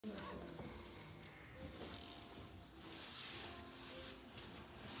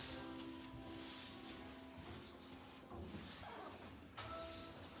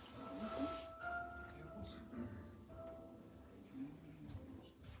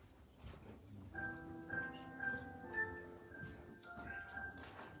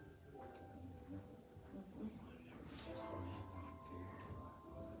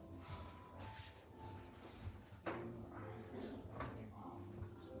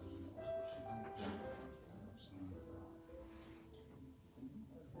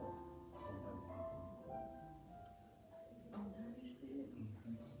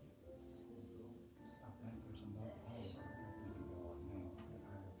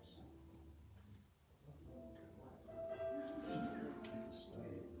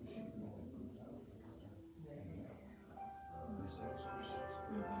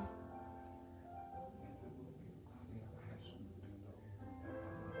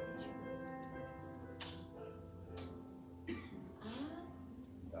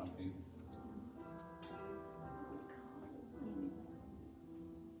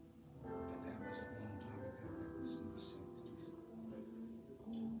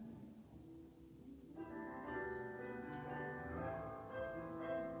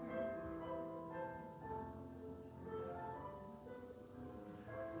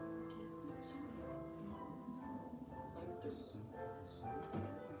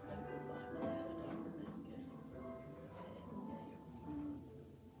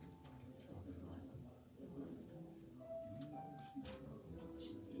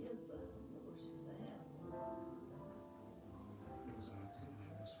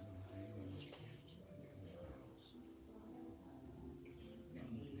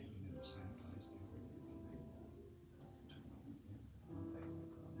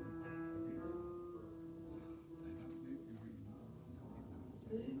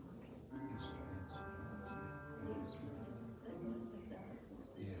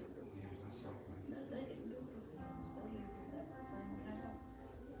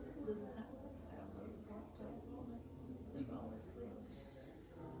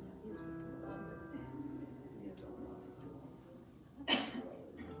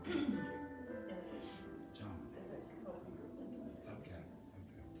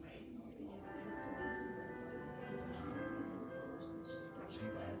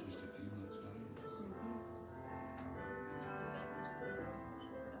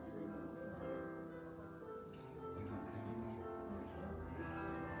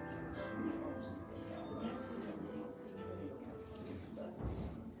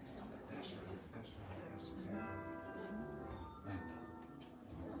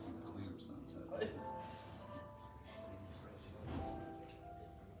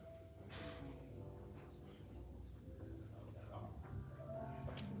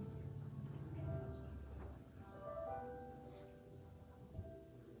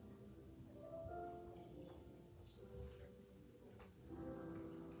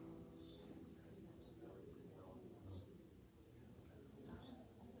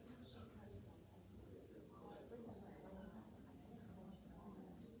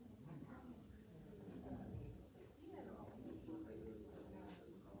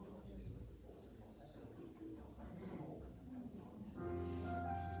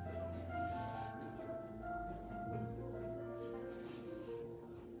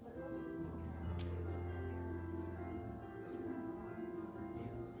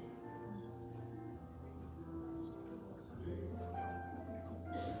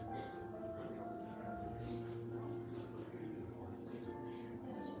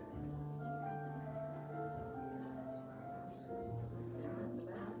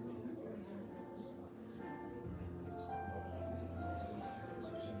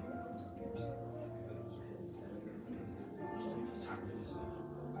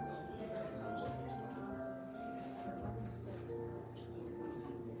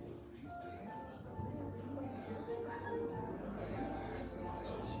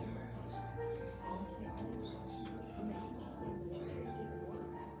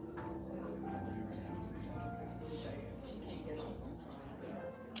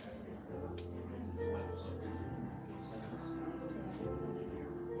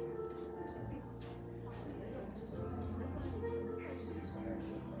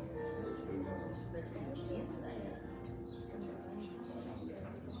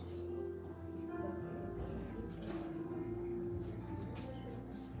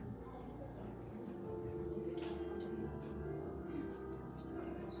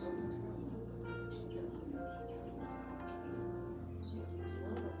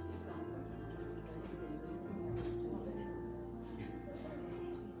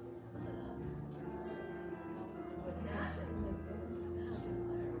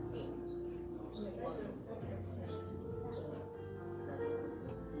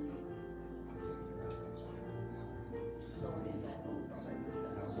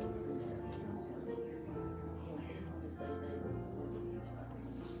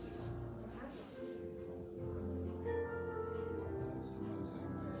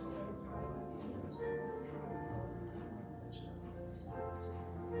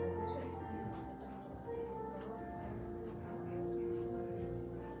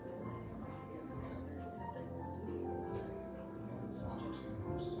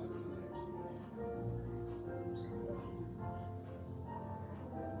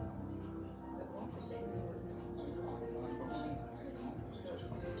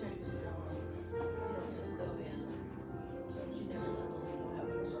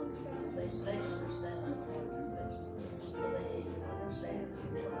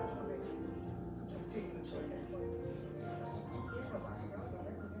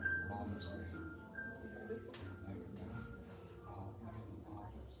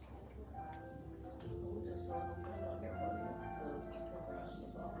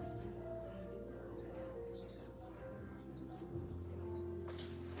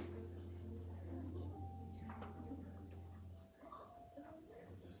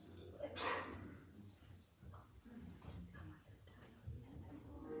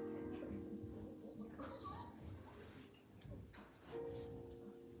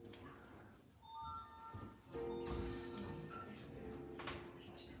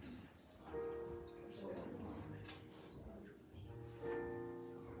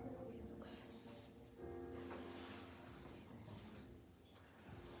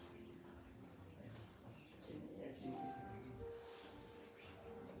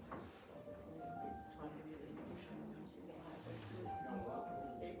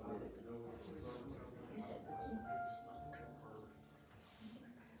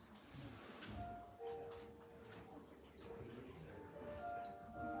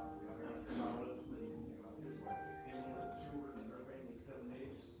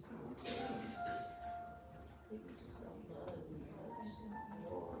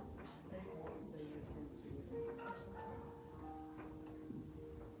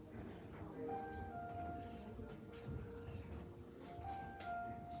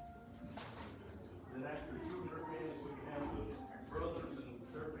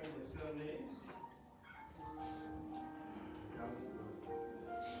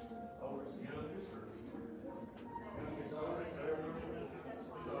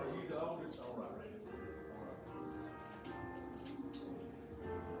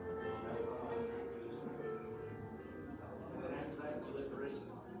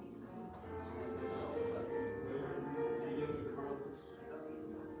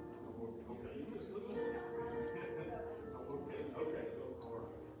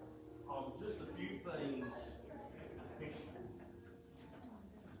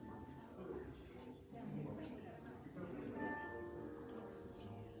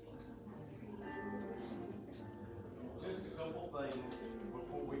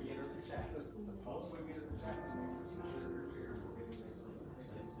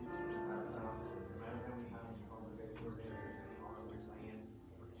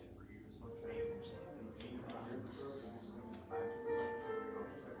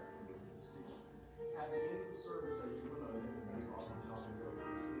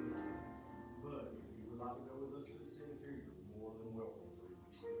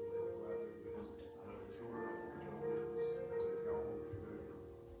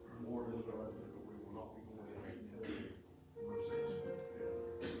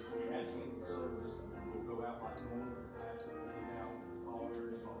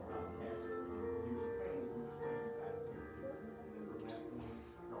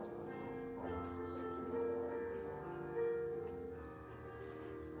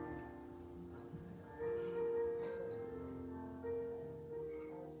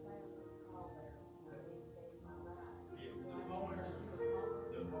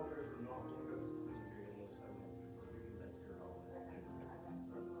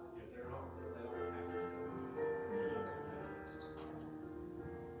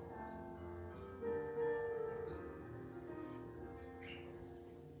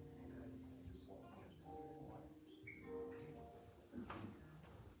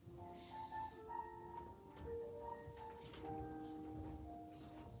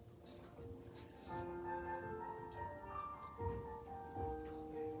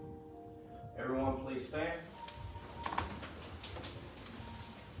Everyone, please stand.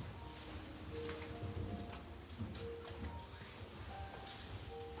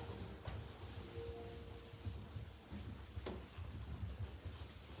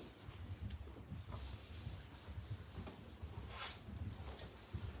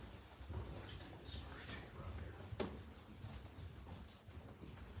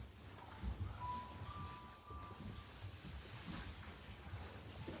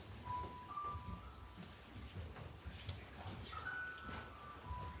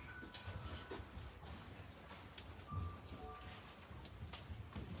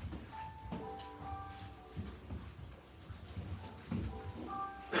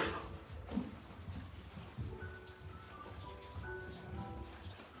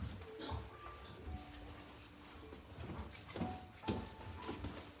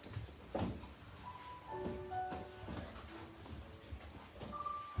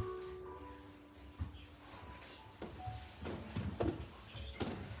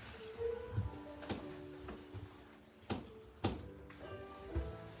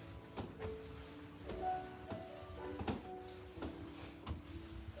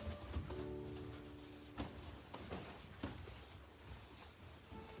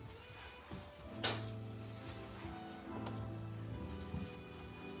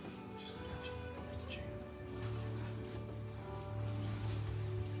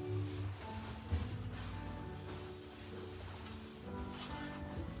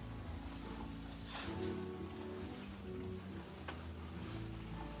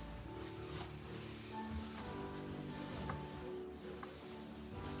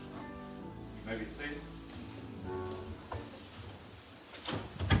 Maybe see.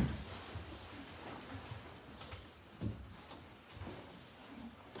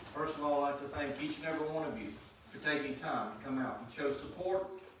 First of all, I'd like to thank each and every one of you for taking time to come out and show support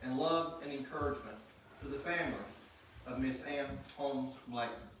and love and encouragement to the family of Miss Ann Holmes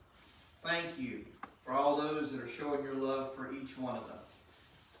Blackman. Thank you for all those that are showing your love for each one of them.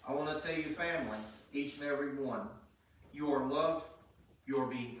 I want to tell you, family, each and every one, you are loved, you are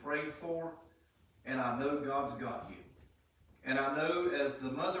being prayed for, and I know God's got you. And I know as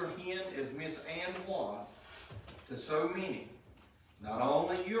the mother hen, as Miss Ann was, to so many, not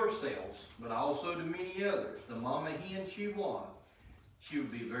only yourselves, but also to many others, the mama hen she was, she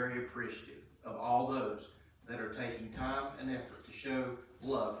would be very appreciative of all those that are taking time and effort to show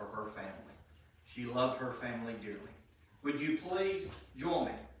love for her family. She loved her family dearly. Would you please join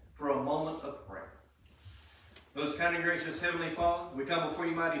me for a moment of prayer? Most kind and gracious Heavenly Father, we come before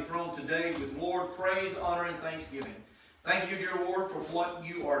your mighty throne today with, Lord, praise, honor, and thanksgiving. Thank you, dear Lord, for what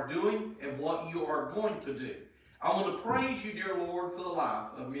you are doing and what you are going to do. I want to praise you, dear Lord, for the life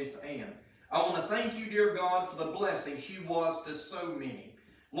of Miss Ann. I want to thank you, dear God, for the blessing she was to so many.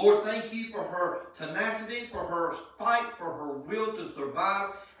 Lord, thank you for her tenacity, for her fight, for her will to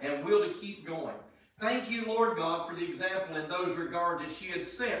survive and will to keep going. Thank you, Lord God, for the example in those regards that she had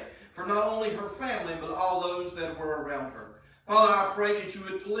set for not only her family, but all those that were around her. Father, I pray that you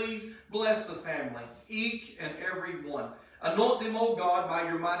would please bless the family, each and every one. Anoint them, O God, by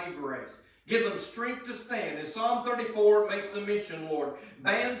your mighty grace. Give them strength to stand. As Psalm 34 makes the mention, Lord,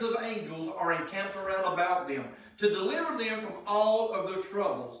 bands of angels are encamped around about them to deliver them from all of their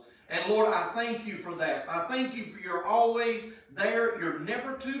troubles And Lord, I thank you for that. I thank you for you're always there. You're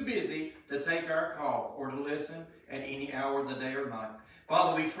never too busy to take our call or to listen at any hour of the day or night.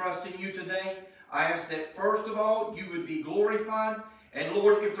 Father, we trust in you today. I ask that first of all, you would be glorified. And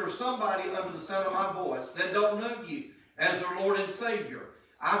Lord, if there's somebody under the sound of my voice that don't know you as their Lord and Savior,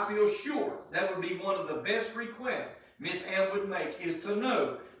 I feel sure that would be one of the best requests Miss Ann would make, is to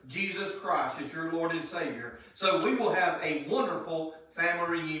know Jesus Christ as your Lord and Savior. So we will have a wonderful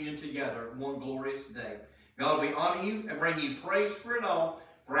family reunion together one glorious day. God, we honor you and bring you praise for it all.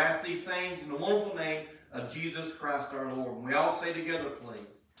 For I ask these things in the wonderful name of Jesus Christ our Lord. And we all say together, please.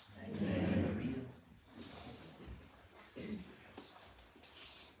 Amen.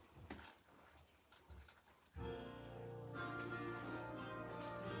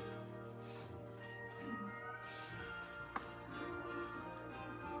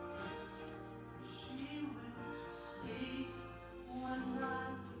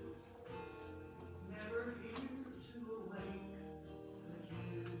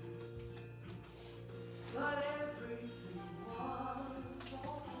 But everything was alright.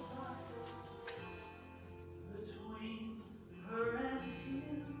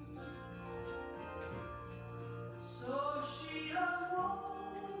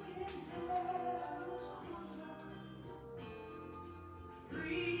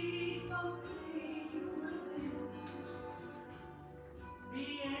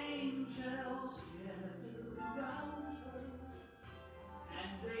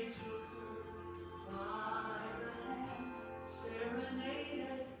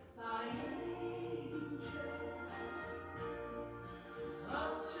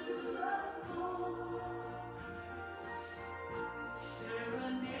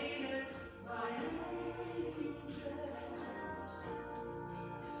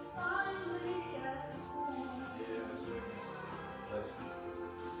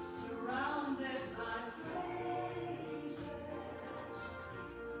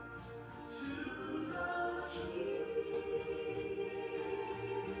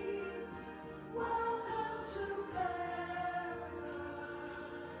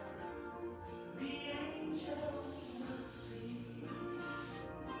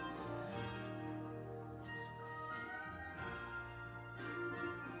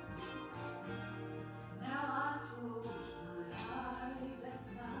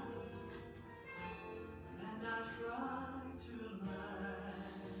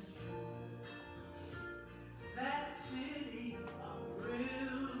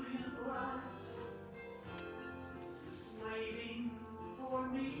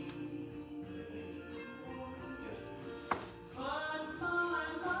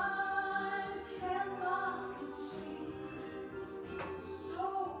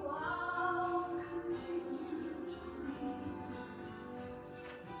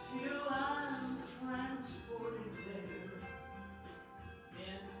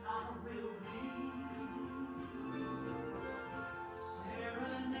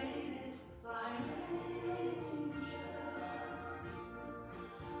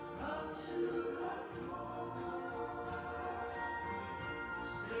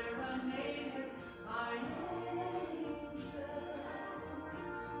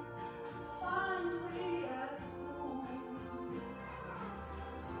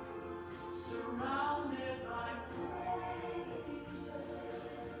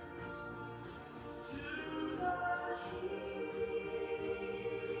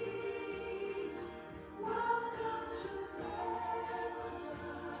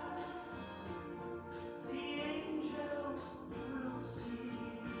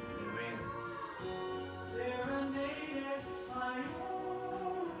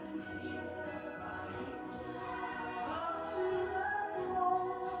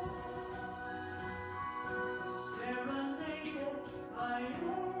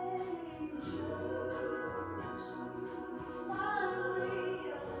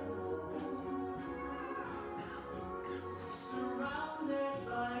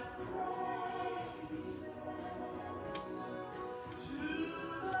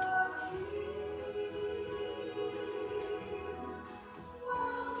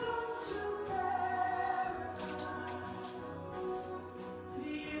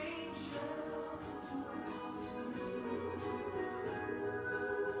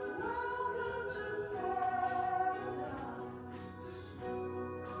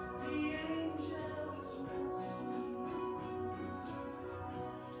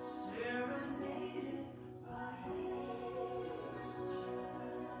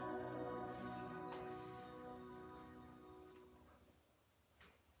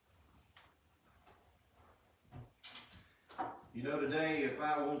 You know, today, if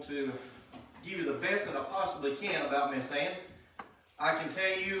I want to give you the best that I possibly can about Miss Ann, I can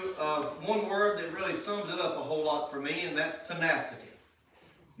tell you of one word that really sums it up a whole lot for me, and that's tenacity.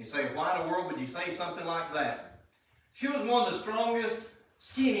 You say, why in the world would you say something like that? She was one of the strongest,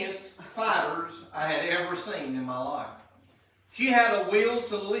 skinniest fighters I had ever seen in my life. She had a will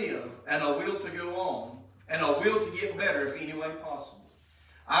to live and a will to go on and a will to get better if any way possible.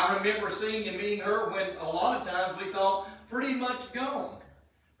 I remember seeing and meeting her when a lot of times we thought pretty much gone.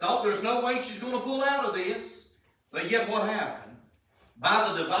 Thought there's no way she's going to pull out of this. But yet what happened?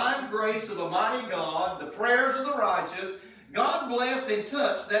 By the divine grace of a mighty God, the prayers of the righteous, God blessed and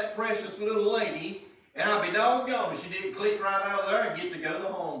touched that precious little lady, and I'll be doggone if she didn't click right out of there and get to go to the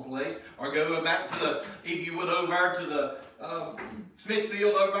home place, or go back to the, if you would, over there to the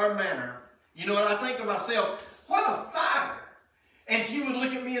Smithfield over there Manor. You know, and I think to myself, what a fighter! And she would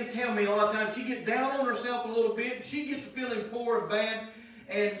look at me and tell me a lot of times, she'd get down on herself a little bit, and she'd get to feeling poor and bad,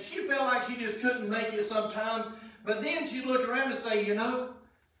 and she felt like she just couldn't make it sometimes. But then she'd look around and say, you know,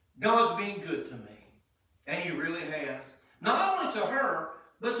 God's been good to me. And He really has. Not only to her,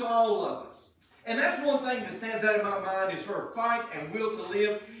 but to all of us. And that's one thing that stands out in my mind is her fight and will to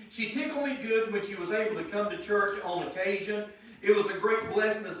live. She tickled me good when she was able to come to church on occasion. It was a great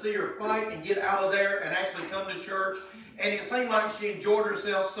blessing to see her fight and get out of there and actually come to church. And it seemed like she enjoyed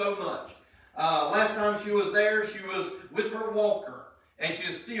herself so much. Last time she was there, she was with her walker. And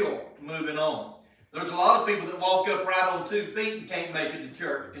she's still moving on. There's a lot of people that walk up right on 2 feet and can't make it to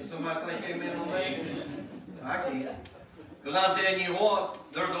church. Can somebody think amen on that? I can't. Because I'm telling you what,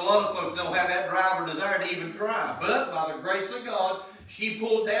 there's a lot of folks that don't have that drive or desire to even try. But by the grace of God, she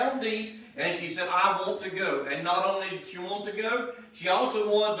pulled down deep and she said, I want to go. And not only did she want to go, she also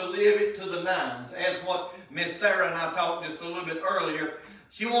wanted to live it to the nines. As what Miss Sarah and I talked just a little bit earlier,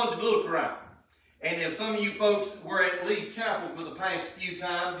 she wanted to look right. And if some of you folks were at Lee's Chapel for the past few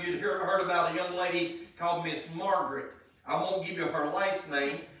times, you'd heard about a young lady called Miss Margaret. I won't give you her last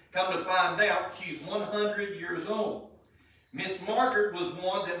name. Come to find out, she's 100 years old. Miss Margaret was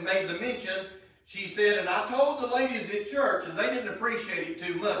one that made the mention. She said, and I told the ladies at church, and they didn't appreciate it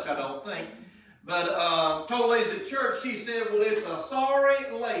too much, I don't think, but told the ladies at church, she said, well, it's a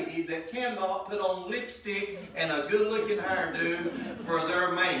sorry lady that cannot put on lipstick and a good-looking hairdo for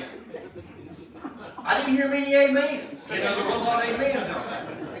their man. I didn't hear many amens. You know, there were a lot of amens on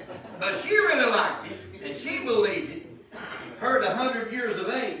that. But she really liked it, and she believed it. Her at 100 years of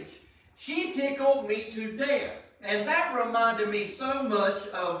age, she tickled me to death. And that reminded me so much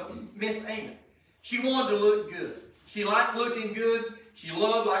of Miss Ann. She wanted to look good. She liked looking good. She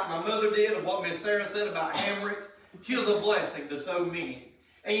loved, like my mother did, of what Miss Sarah said about hammocks. She was a blessing to so many.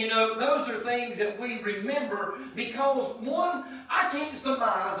 And you know, those are things that we remember because, one, I can't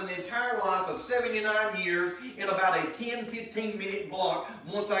surmise an entire life of 79 years in about a 10, 15-minute block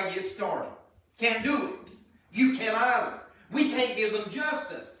once I get started. Can't do it. You can't either. We can't give them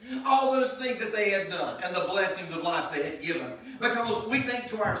justice. All those things that they had done and the blessings of life they had given. Because we think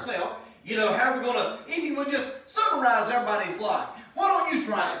to ourselves, you know, how are we going to, if you would just summarize everybody's life, why don't you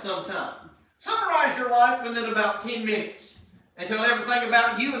try it sometime? Summarize your life within about 10 minutes. And tell everything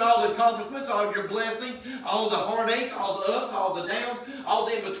about you and all the accomplishments, all your blessings, all the heartache, all the ups, all the downs, all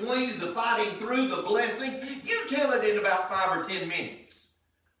the in-betweens, the fighting through, the blessing. You tell it in about 5 or 10 minutes.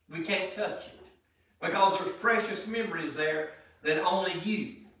 We can't touch it. Because there's precious memories there that only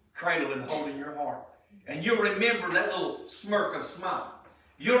you cradle and hold in your heart. And you'll remember that little smirk of smile.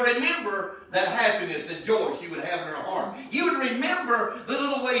 You'll remember that happiness and joy she would have in her heart. You would remember the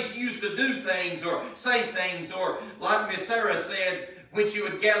little ways she used to do things or say things, or like Miss Sarah said, when she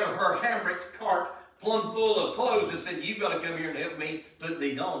would gather her hammock cart plumb full of clothes and said, you've got to come here and help me put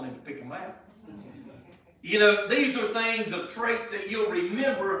these on and pick them out. You know, these are things of traits that you'll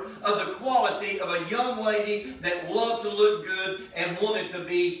remember of the quality of a young lady that loved to look good and wanted to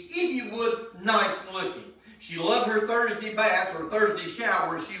be, if you would, nice looking. She loved her Thursday bath or Thursday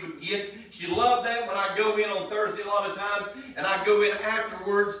shower she would get. She loved that when I go in on Thursday a lot of times, and I go in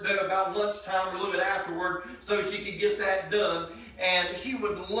afterwards, about lunchtime or a little bit afterward, so she could get that done. And she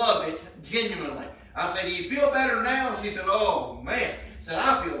would love it genuinely. I said, do you feel better now? She said, oh man. She said,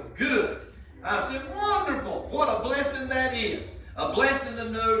 I feel good. I said, wonderful. What a blessing that is. A blessing to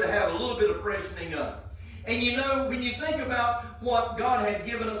know to have a little bit of freshening up. And you know, when you think about what God had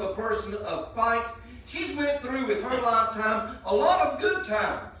given of a person of fight, she's went through with her lifetime a lot of good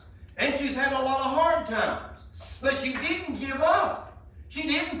times. And she's had a lot of hard times. But she didn't give up. She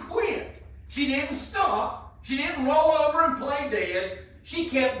didn't quit. She didn't stop. She didn't roll over and play dead. She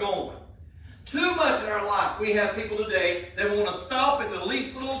kept going. Too much in our life, we have people today that want to stop at the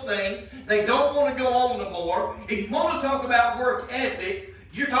least little thing. They don't want to go on no more. If you want to talk about work ethic,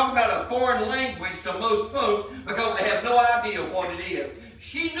 you're talking about a foreign language to most folks because they have no idea what it is.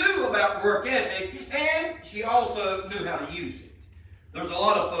 She knew about work ethic, and she also knew how to use it. There's a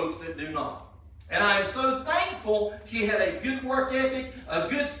lot of folks that do not. And I am so thankful she had a good work ethic, a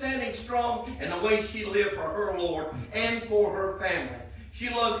good standing strong, and the way she lived for her Lord and for her family. She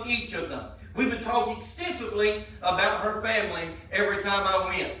loved each of them. We would talk extensively about her family every time I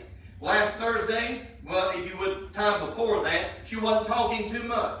went. Last Thursday, well, if you would, time before that, she wasn't talking too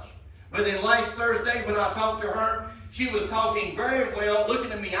much. But then last Thursday, when I talked to her, she was talking very well, looking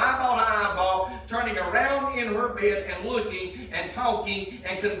at me eyeball to eyeball, turning around in her bed and looking and talking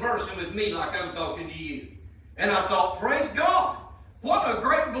and conversing with me like I'm talking to you. And I thought, praise God, what a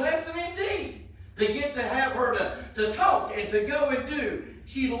great blessing indeed to get to have her to talk and to go and do.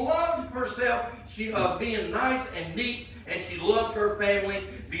 She loved herself, being nice and neat, and she loved her family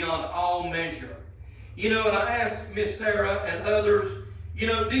beyond all measure. You know, and I asked Miss Sarah and others, you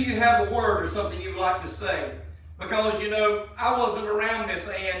know, do you have a word or something you'd like to say? Because, you know, I wasn't around Miss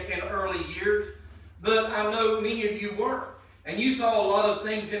Ann in early years, but I know many of you were. And you saw a lot of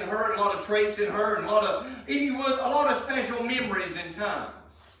things in her, a lot of traits in her, and a lot of, if you would, a lot of special memories and times.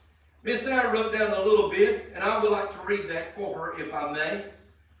 Miss Sarah wrote down a little bit, and I would like to read that for her, if I may,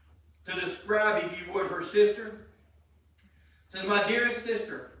 to describe, if you would, her sister. It says, "My dearest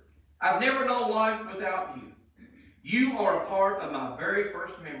sister, I've never known life without you. You are a part of my very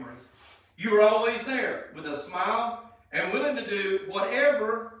first memories. You were always there with a smile and willing to do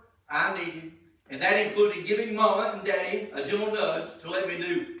whatever I needed, and that included giving Mama and Daddy a gentle nudge to let me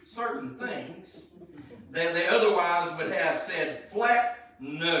do certain things that they otherwise would have said flat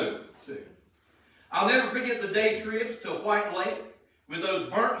no to. I'll never forget the day trips to White Lake with those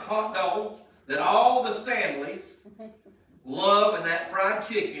burnt hot dogs that all the Stanleys love, and that fried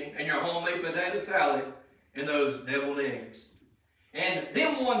chicken and your homemade potato salad and those deviled eggs. And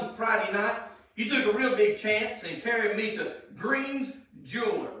then one Friday night, you took a real big chance and carried me to Green's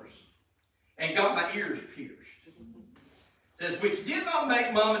Jewelers and got my ears pierced. Says, which did not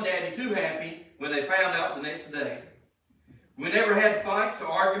make Mom and Daddy too happy when they found out the next day. We never had fights or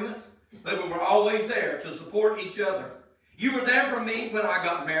arguments, but we were always there to support each other. You were there for me when I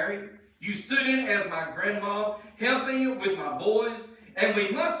got married. You stood in as my grandma, helping with my boys, and we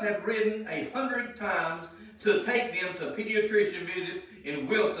must have ridden 100 times to take them to pediatrician visits in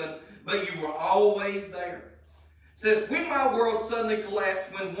Wilson, but you were always there. Says, when my world suddenly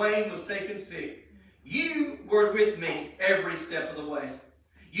collapsed when Wayne was taken sick, you were with me every step of the way.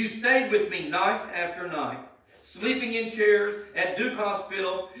 You stayed with me night after night, sleeping in chairs at Duke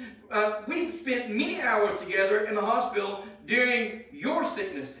Hospital. We've spent many hours together in the hospital during your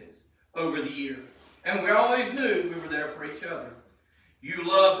sicknesses over the years, and we always knew we were there for each other. You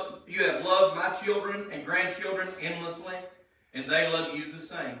have loved my children and grandchildren endlessly, and they love you the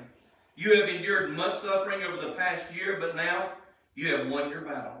same. You have endured much suffering over the past year, but now you have won your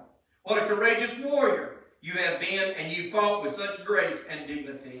battle. What a courageous warrior you have been, and you fought with such grace and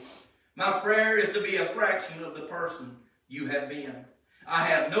dignity. My prayer is to be a fraction of the person you have been. I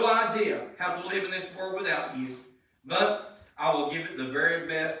have no idea how to live in this world without you, but I will give it the very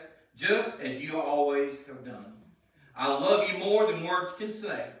best, just as you always have done. I love you more than words can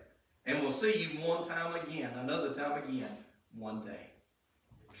say, and we'll see you another time again, one day.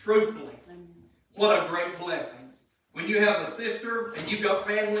 Truthfully, what a great blessing. When you have a sister and you've got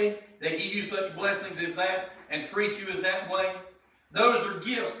family that give you such blessings as that and treat you as that way, those are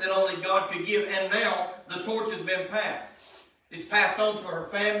gifts that only God could give, and now the torch has been passed. It's passed on to her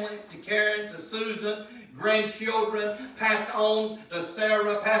family, to Karen, to Susan, grandchildren, passed on to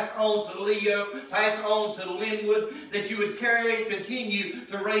Sarah, passed on to Leo, passed on to Linwood, that you would continue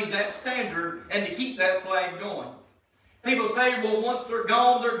to raise that standard and to keep that flag going. People say, well, once they're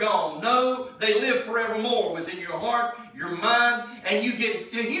gone, they're gone. No, they live forevermore within your heart, your mind, and you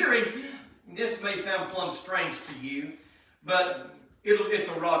get to hearing. This may sound plumb strange to you, but it's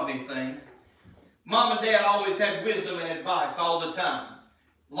a Rodney thing. Mom and Dad always had wisdom and advice all the time.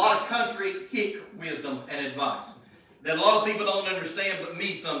 A lot of country hick wisdom and advice that a lot of people don't understand but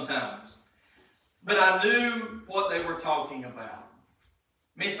me sometimes. But I knew what they were talking about.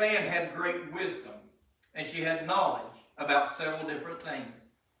 Miss Ann had great wisdom, and she had knowledge about several different things.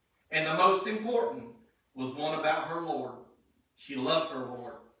 And the most important was one about her Lord. She loved her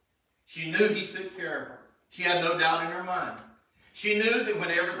Lord. She knew He took care of her. She had no doubt in her mind. She knew that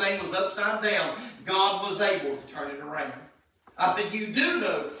when everything was upside down, God was able to turn it around. I said, you do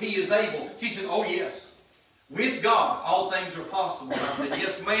know He is able. She said, oh yes. With God, all things are possible. And I said,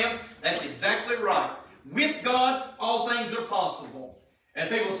 yes, ma'am, that's exactly right. With God, all things are possible. And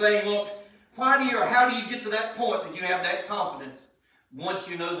people say, well, why do you, or how do you get to that point that you have that confidence? Once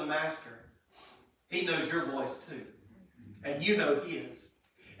you know the Master, He knows your voice too. And you know His.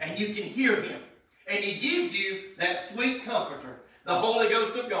 And you can hear Him. And He gives you that sweet comforter, the Holy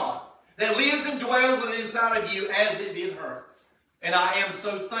Ghost of God, that lives and dwells within inside of you as it did her. And I am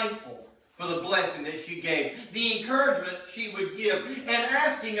so thankful for the blessing that she gave, the encouragement she would give, and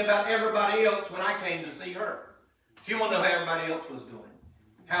asking about everybody else when I came to see her. She wanted to know how everybody else was doing.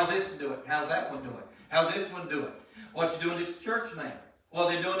 How's this one doing? How's that one doing? How's this one doing? What you doing at the church now? What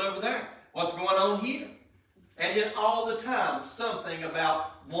are they doing over there? What's going on here? And yet all the time, something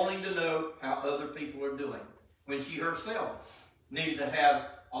about wanting to know how other people are doing, when she herself needed to have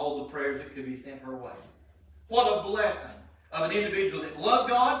all the prayers that could be sent her way. What a blessing of an individual that loved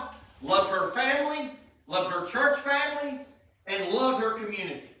God, loved her family, loved her church family, and loved her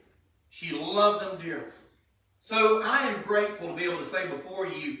community. She loved them dearly. So I am grateful to be able to say before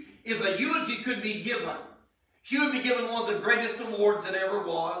you, if a eulogy could be given, she would be given one of the greatest awards that ever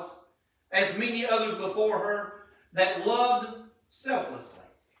was, as many others before her that loved selflessly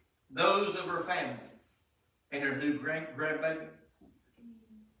those of her family and her new grandbaby.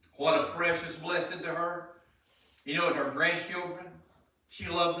 What a precious blessing to her. You know, and her grandchildren, she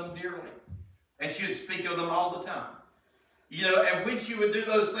loved them dearly. And she would speak of them all the time. You know, and when she would do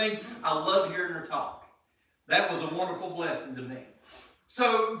those things, I loved hearing her talk. That was a wonderful blessing to me.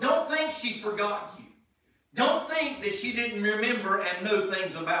 So don't think she forgot you. Don't think that she didn't remember and know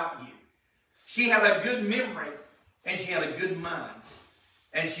things about you. She had a good memory and she had a good mind.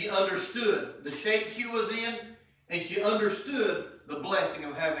 And she understood the shape she was in, and she understood the blessing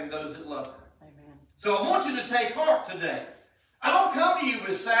of having those that love her. Amen. So I want you to take heart today. I don't come to you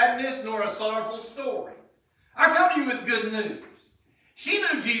with sadness nor a sorrowful story. I come to you with good news. She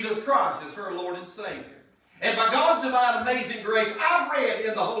knew Jesus Christ as her Lord and Savior. And by God's divine amazing grace, I read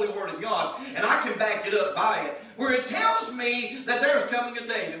in the Holy Word of God, and I can back it up by it, where it tells me that there is coming a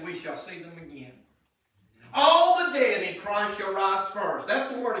day that we shall see them again. All the dead in Christ shall rise first. That's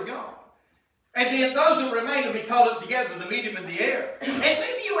the Word of God. And then those who remain will be called up together to meet Him in the air. And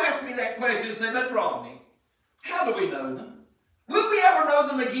maybe you ask me that question and say, but Rodney, how do we know them? Will we ever know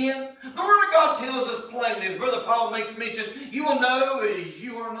them again? The Word of God tells us plainly, as Brother Paul makes mention, you will know as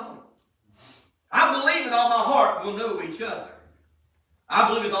you are known. I believe in all my heart we'll know each other. I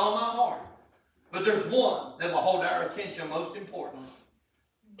believe with all my heart. But there's one that will hold our attention most importantly.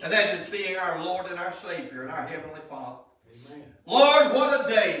 And that is seeing our Lord and our Savior and our Heavenly Father. Amen. Lord, what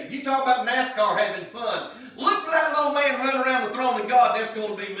a day. You talk about NASCAR having fun. Look for that little man running around the throne of God. That's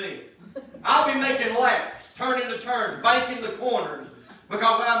going to be me. I'll be making laps, turning the turns, banking the corners.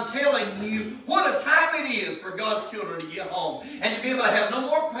 Because I'm telling you, what a time it is for God's children to get home. And to be able to have no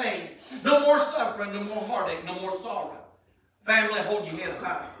more pain, no more suffering, no more heartache, no more sorrow. Family, hold your head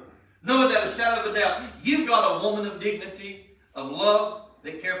high. Know without a shadow of a doubt, you've got a woman of dignity, of love,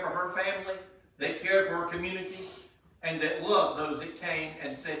 that cared for her family, that cared for her community, and that loved those that came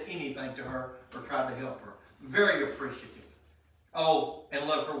and said anything to her or tried to help her. Very appreciative. Oh, and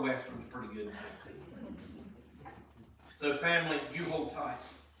love her westerns pretty good. So family, you hold tight.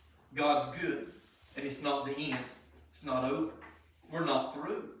 God's good, and it's not the end. It's not over. We're not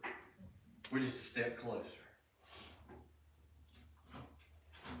through. We're just a step closer.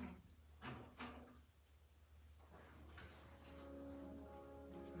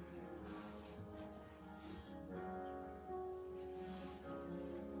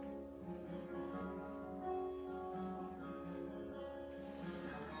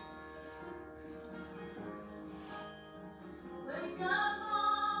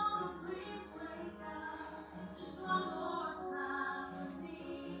 Just one more time with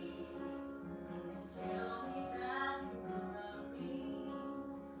me.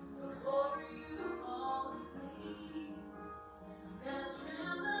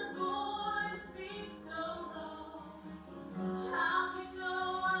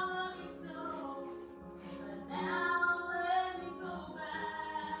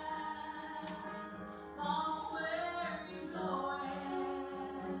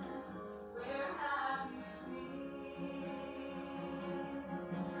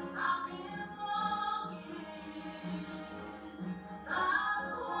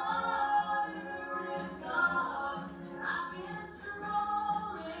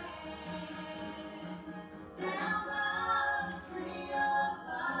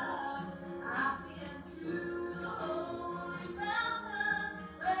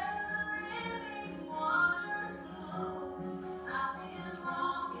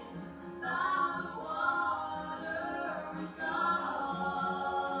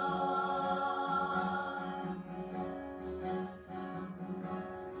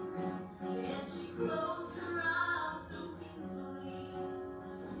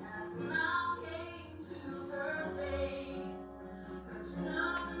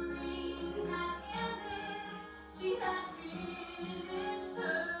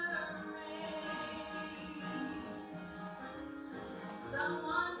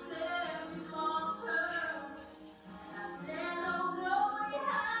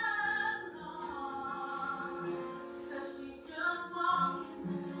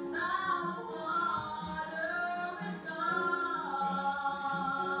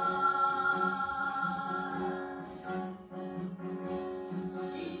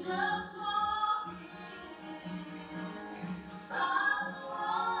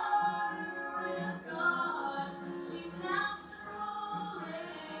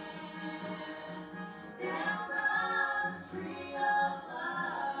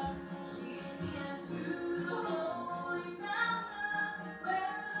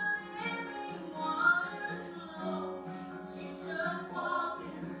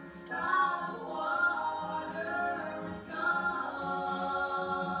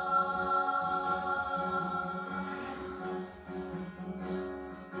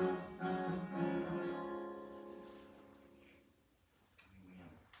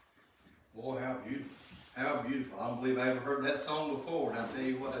 don't believe I ever heard that song before, and I tell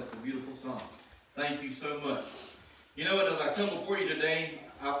you what, that's a beautiful song. Thank you so much. You know, as I come before you today,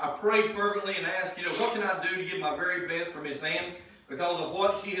 I prayed fervently and asked, you know, what can I do to give my very best for Miss Ann because of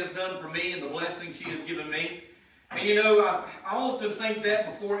what she has done for me and the blessing she has given me. And you know, I often think that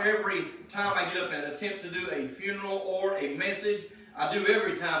before every time I get up and attempt to do a funeral or a message. I do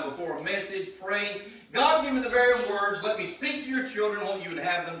every time before a message, pray, God, give me the very words, let me speak to your children what you would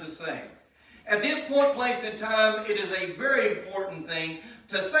have them to say. At this point, place, and time, it is a very important thing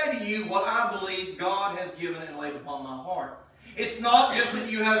to say to you what I believe God has given and laid upon my heart. It's not just that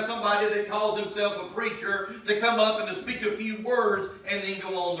you have somebody that calls himself a preacher to come up and to speak a few words and then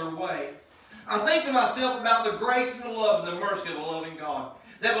go on their way. I think to myself about the grace and the love and the mercy of a loving God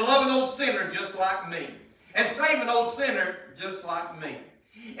that will love an old sinner just like me and save an old sinner just like me.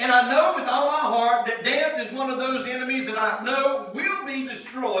 And I know with all my heart that death is one of those enemies that I know will be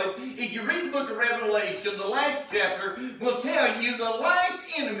destroyed. If you read the book of Revelation, the last chapter will tell you the last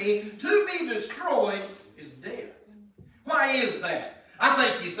enemy to be destroyed is death. Why is that? I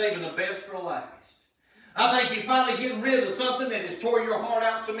think he's saving the best for last. I think you're finally getting rid of something that has tore your heart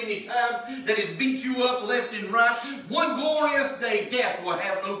out so many times, that has beat you up left and right. One glorious day, death will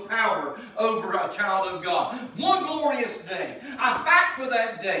have no power over a child of God. One glorious day. I fight for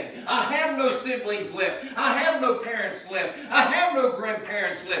that day. I have no siblings left. I have no parents left. I have no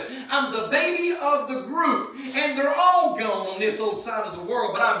grandparents left. I'm the baby of the group, and they're all gone on this old side of the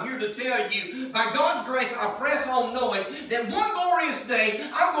world. But I'm here to tell you, by God's grace, I press on knowing that one glorious day,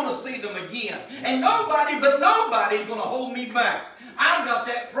 I'm going to see them again. And nobody's going to hold me back. I've got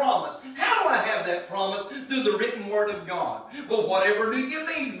that promise. How do I have that promise? Through the written word of God. Well, whatever do you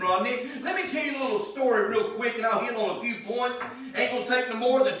need, Rodney? Let me tell you a little story real quick, and I'll hit on a few points. Ain't going to take no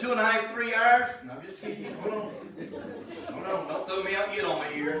more than 2.5, 3 hours. No, I'm just kidding. Hold on. Hold on. Don't throw me out yet on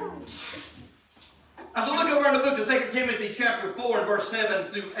my ear. As I look over in the book of 2 Timothy chapter 4 and verse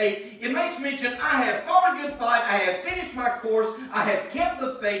 7 through 8, it makes mention, I have fought a good fight, I have finished my course, I have kept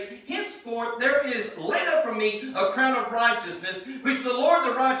the faith. Henceforth there is laid up for me a crown of righteousness, which the Lord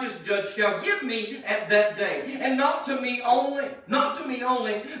the righteous judge shall give me at that day. And not to me only,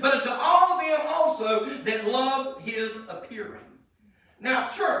 but unto all them also that love his appearing. Now,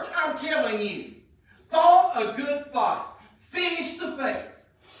 church, I'm telling you, fought a good fight, finished the faith.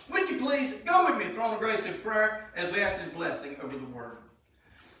 Would you please go with me in throne of grace in prayer as we ask his blessing over the word.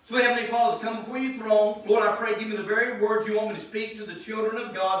 So Heavenly Father, come before your throne. Lord, I pray, give me the very words you want me to speak to the children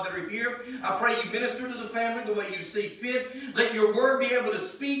of God that are here. I pray you minister to the family the way you see fit. Let your word be able to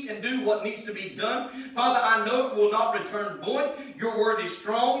speak and do what needs to be done. Father, I know it will not return void. Your word is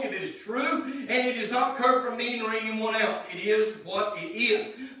strong, it is true, and it is not curved from me nor anyone else. It is what it is.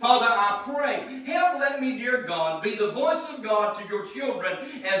 Father, I pray, help let me, dear God, be the voice of God to your children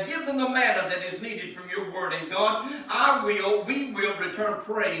and give them the manna that is needed from your word. And God, we will return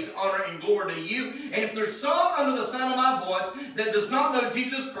praise, honor, and glory to you. And if there's some under the sound of my voice that does not know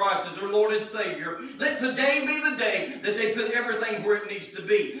Jesus Christ as their Lord and Savior, let today be the day that they put everything where it needs to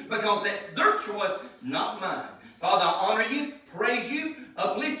be, because that's their choice, not mine. Father, I honor you, praise you,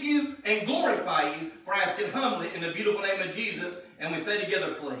 uplift you, and glorify you, for I ask it humbly in the beautiful name of Jesus. And we say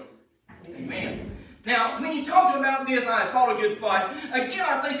together, please. Amen. Now, when you're talking about this, I fought a good fight. Again,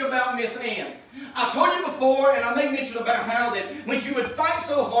 I think about Miss Ann. I told you before, and I made mention about how that when she would fight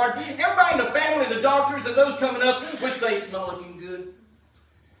so hard, everybody in the family, the doctors, and those coming up would say, it's not looking good.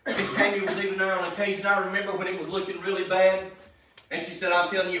 Miss Tammy was even there on occasion. I remember when it was looking really bad. And she said,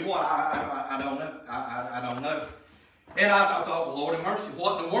 I'm telling you what, I don't know. I don't know. And I thought, well, Lord have mercy,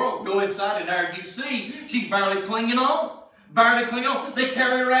 what in the world? Go inside and there you see, she's barely clinging on. Barely clinging on. They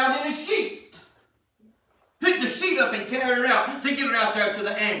carry her out in a sheet. Pick the sheet up and carry her out to get her out there to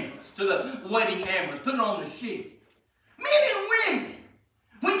the ambulance, to the waiting ambulance. Put her on the sheet. Men and women,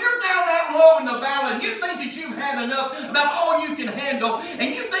 when you're down that low in the valley and you think that you've had enough about all you can handle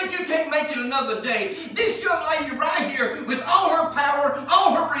and you think you can't make it another day, this young lady right here with all her power,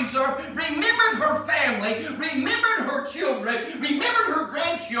 all her reserve, remembered her family, remembered her children, remembered her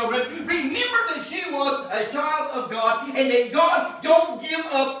grandchildren, remembered that she was a child of God and that God don't give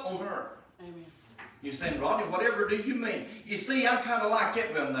up on her. You're saying, Rodney, whatever do you mean? You see, I'm kind of like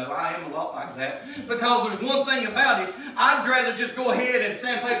that. Well, no, I am a lot like that. Because there's one thing about it. I'd rather just go ahead and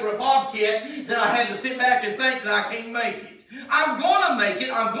sandpaper a bobcat than I had to sit back and think that I can't make it. I'm going to make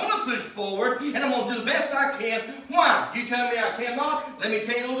it. I'm going to push forward. And I'm going to do the best I can. Why? You tell me I cannot? Let me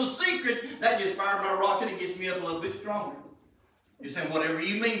tell you a little secret. That just fires my rocket and gets me up a little bit stronger. You're saying, whatever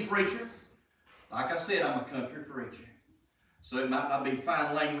you mean, preacher. Like I said, I'm a country preacher. So it might not be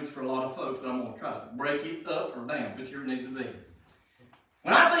fine language for a lot of folks, but I'm going to try to break it up or down, whichever it needs to be.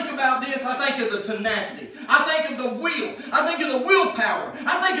 When I think about this, I think of the tenacity. I think of the will. I think of the willpower.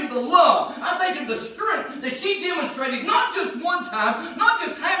 I think of the love. I think of the strength that she demonstrated, not just one time, not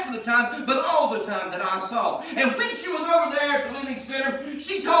just half of the time, but all the time that I saw. And when she was over there at the Living Center,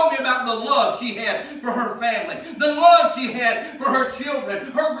 she told me about the love she had for her family, the love she had for her children,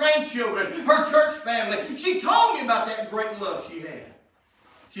 her grandchildren, her church family. She told me about that great love she had.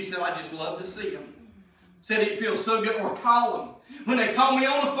 She said, I just love to see them. Said it feels so good. Or call them. When they call me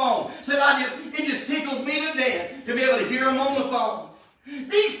on the phone, said it just tickles me to death to be able to hear them on the phone.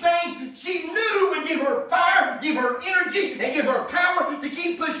 These things she knew would give her fire, give her energy, and give her power to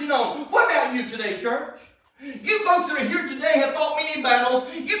keep pushing on. What about you today, church? You folks that are here today have fought many battles.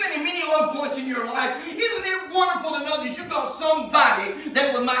 You've been in many low points in your life. Isn't it wonderful to know that you've got somebody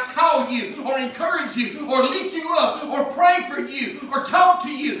that might call you or encourage you or lift you up or pray for you or talk to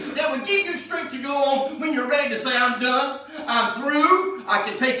you that would give you strength to go on when you're ready to say, I'm done, I'm through, I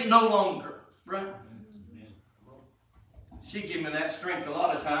can take it no longer. Right? She gave me that strength a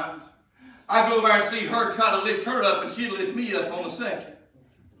lot of times. I go over and see her try to lift her up and she'd lift me up on a second.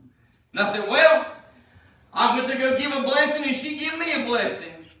 And I said, well, I went to go give a blessing and she gave me a blessing.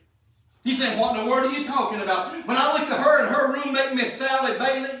 You say, what in the world are you talking about? When I look at her and her roommate, Miss Sally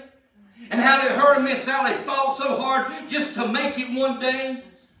Bailey, and how did her and Miss Sally fought so hard just to make it one day,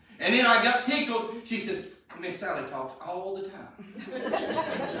 and then I got tickled. She says, Miss Sally talks all the time.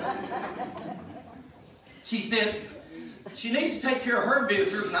 She said, she needs to take care of her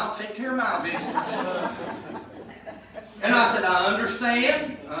visitors and I'll take care of my visitors. And I said, I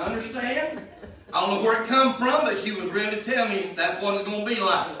understand. I don't know where it come from, but she was really telling me that's what it's going to be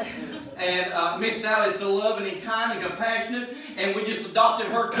like. And Miss Sally's so loving and kind and compassionate, and we just adopted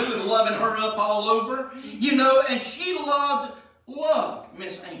her too and loving her up all over. You know, and she loved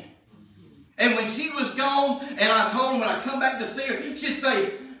Miss Ann. And when she was gone, and I told her when I come back to see her, she'd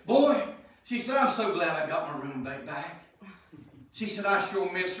say, boy, she said, I'm so glad I got my roommate back. She said, I sure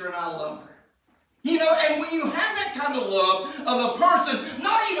miss her and I love her. You know, and when you have that kind of love of a person,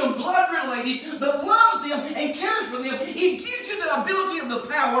 not even blood related, but loves them and cares for them, it gives you the ability of the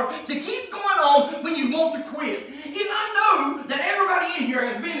power to keep going on when you want to quit. And I know that everybody in here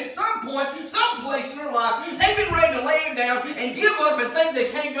has been at some point, some place in their life, they've been ready to lay it down and give up and think they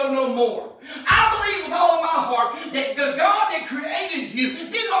can't go no more. I believe with all of my heart that the God that created you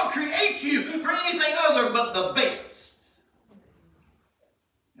did not create you for anything other but the best.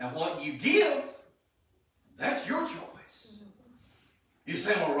 Now what you give, that's your choice. You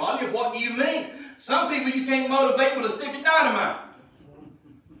say, well, Rodney, what do you mean? Some people you can't motivate with a stick of dynamite.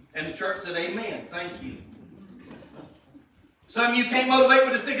 And the church said, amen. Thank you. Some you can't motivate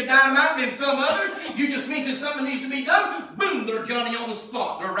with a stick of dynamite, then some others, you just mention something needs to be done, boom, they're Johnny on the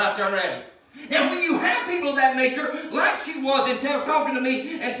spot. They're right there ready. And when you have people of that nature, like she was, and talking to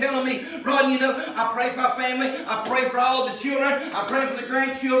me and telling me, Rodney, you know, I pray for my family, I pray for all the children, I pray for the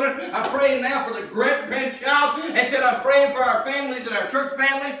grandchildren, I'm praying now for the great-grandchild, and said I'm praying for our families and our church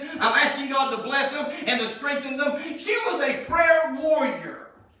families. I'm asking God to bless them and to strengthen them. She was a prayer warrior.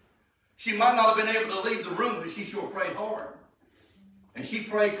 She might not have been able to leave the room, but she sure prayed hard. And she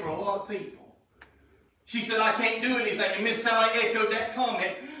prayed for a lot of people. She said, I can't do anything. And Miss Sally echoed that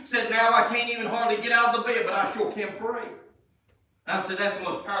comment. Said, now I can't even hardly get out of the bed, but I sure can pray. And I said, that's the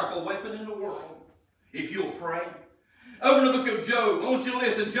most powerful weapon in the world, if you'll pray. Over in the book of Job, I want you to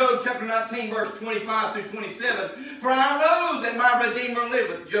listen. Job chapter 19, verse 25 through 27. For I know that my Redeemer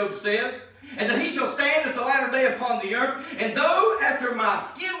liveth, Job says, and that he shall stand at the latter day upon the earth. And though after my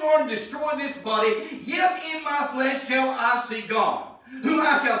skin worm destroy this body, yet in my flesh shall I see God, whom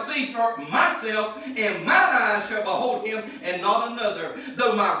I shall see for myself, and mine eyes shall behold him, and not another,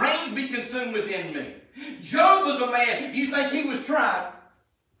 though my reins be consumed within me. Job was a man. You think he was tried?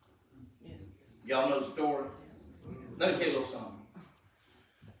 Y'all know the story? Let me tell you a little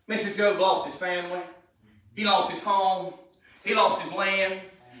something. Mr. Job lost his family. He lost his home. He lost his land.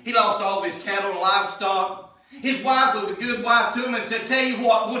 He lost all of his cattle and livestock. His wife was a good wife to him and said, tell you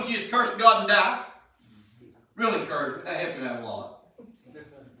what, why don't you just curse God and die? Real encouragement. That helped him out a lot.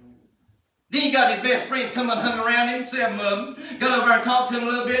 Then he got his best friends come and hung around him, 7 of them. Got over and talked to him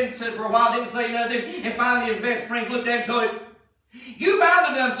a little bit and said for a while, didn't say nothing. And finally his best friend looked at him and told him, you might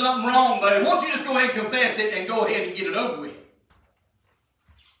have done something wrong, buddy. Why don't you just go ahead and confess it and go ahead and get it over with?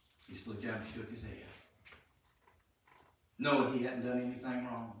 He just looked down and shook his head, knowing he hadn't done anything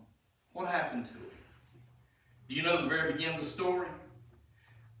wrong. What happened to him? Do you know the very beginning of the story?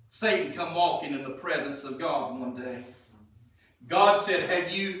 Satan come walking in the presence of God one day. God said,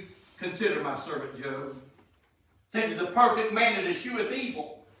 have you considered my servant Job? Since he's a perfect man that escheweth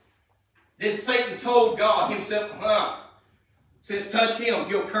evil. Then Satan told God himself, Says, touch him,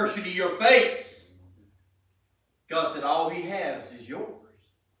 he'll curse you to your face. God said, all he has is yours.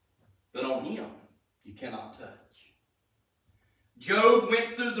 But on him, you cannot touch. Job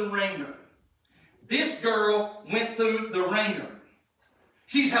went through the ringer. This girl went through the ringer.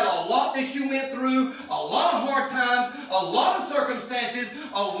 She's had a lot that she went through, a lot of hard times, a lot of circumstances,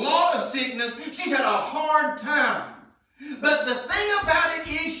 a lot of sickness. She's had a hard time. But the thing about it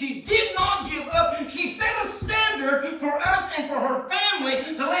is she did not give up. She set a standard for us and for her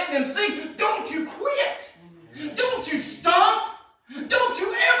family to let them see, don't you quit. Don't you stop. Don't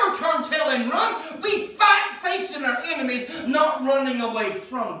you ever turn tail and run. We fight facing our enemies, not running away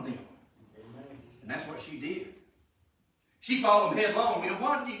from them. And that's what she did. She followed him headlong. You know,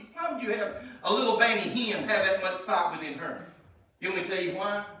 why would you have a little banty hen have that much fight within her? You want me to tell you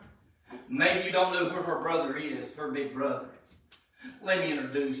why? Maybe you don't know who her brother is, her big brother. Let me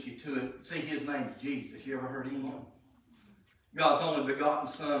introduce you to him. See, his name's Jesus. You ever heard of him? God's only begotten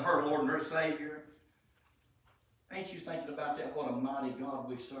Son, her Lord and her Savior. Ain't you thinking about that? What a mighty God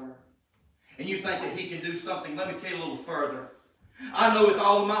we serve. And you think that he can do something. Let me tell you a little further. I know with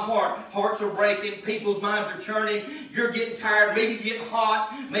all of my heart, hearts are breaking, people's minds are churning, you're getting tired, maybe you're getting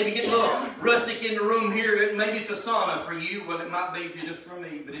hot, maybe getting a little rustic in the room here, maybe it's a sauna for you, well it might be just for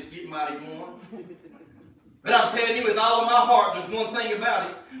me, but it's getting mighty warm. But I'm telling you with all of my heart, there's one thing about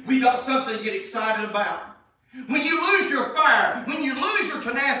it, we got something to get excited about. When you lose your fire, when you lose your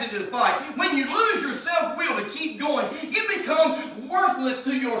tenacity to fight, when you lose your self-will to keep going, you become worthless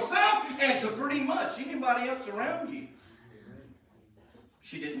to yourself and to pretty much anybody else around you.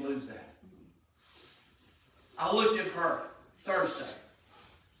 She didn't lose that. I looked at her Thursday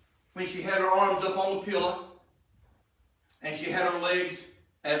when she had her arms up on the pillow and she had her legs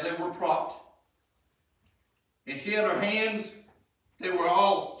as they were propped. And she had her hands, they were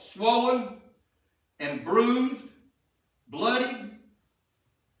all swollen and bruised, bloodied.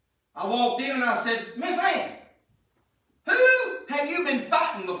 I walked in and I said, Miss Ann, who have you been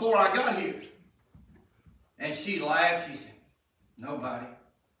fighting before I got here? And she laughed. She said, nobody.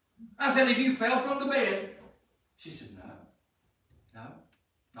 I said, have you fell from the bed? She said, no,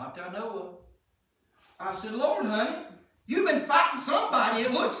 not that I know of. I said, Lord, honey, you've been fighting somebody,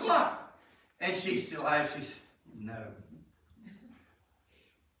 it looks like. And she said, laughed. She said, no.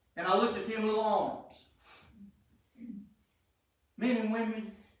 And I looked at them little arms. Men and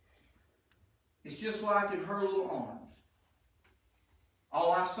women, it's just like in her little arms.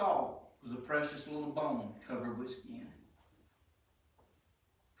 All I saw was a precious little bone covered with skin.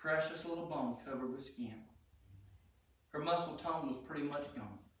 Precious little bone covered with skin. Her muscle tone was pretty much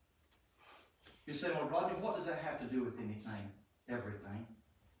gone. You say, well, Rodney, what does that have to do with anything? Everything.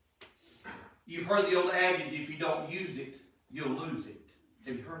 You've heard the old adage, if you don't use it, you'll lose it.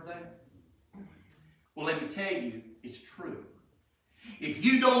 Have you heard that? Well, let me tell you, it's true. If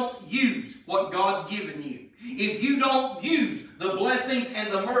you don't use what God's given you, if you don't use the blessings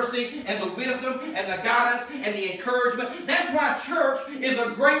and the mercy and the wisdom and the guidance and the encouragement, that's why church is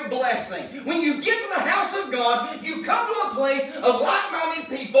a great blessing. When you get to the house of God, you come to a place of like-minded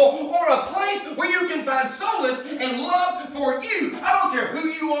people or a place where you can find solace and love for you. I don't care who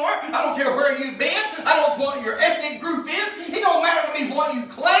you are. I don't care where you've been. I don't care what your ethnic group is. It don't matter to me what you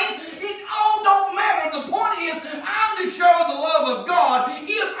claim. It all don't matter. The point is, I'm to show the love of God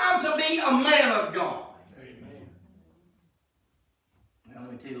if I'm to be a man of God.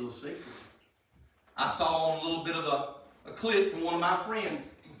 Let me tell you a little secret. I saw on a little bit of a clip from one of my friends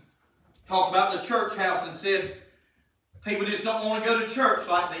talk about the church house and said people just don't want to go to church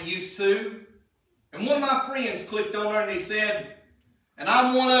like they used to. And one of my friends clicked on there and he said, and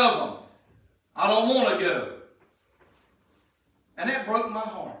I'm one of them. I don't want to go. And that broke my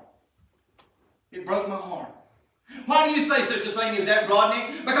heart. It broke my heart. Why do you say such a thing as that,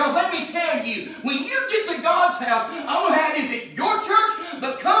 Rodney? Because let me tell you, when you get to God's house, I don't know how it is at your church,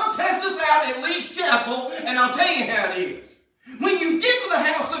 but come test us out at Lee's Chapel, and I'll tell you how it is. When you get to the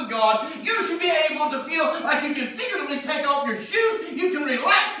house of God, you should be able to feel like you can figuratively take off your shoes, you can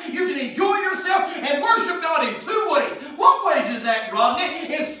relax, you can enjoy yourself, and worship God in two ways. What ways is that,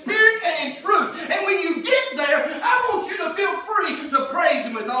 Rodney? In spirit and in truth. And when you get there, I want you to feel free to praise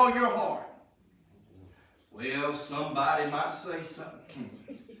Him with all your heart. Well, somebody might say something.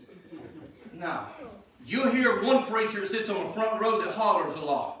 Now, you'll hear one preacher that sits on the front row that hollers a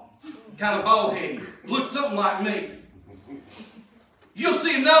lot. Kind of bald-headed. Looks something like me. You'll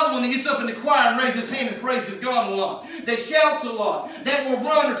see another one that gets up in the choir and raises his hand and praises God a lot. That shouts a lot. That will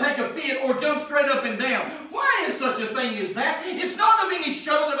run or take a fit or jump straight up and down. Why is such a thing as that? It's not of any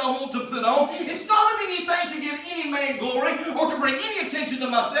show that I want to put on. It's not of anything to give any man glory or to bring any attention to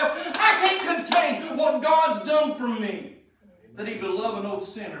myself. I can't contain what God's done for me. that he would love an old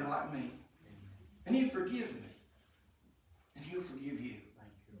sinner like me. And he'd forgive me. And he'll forgive you.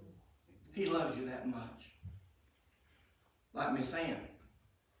 He loves you that much. Like Miss Ann.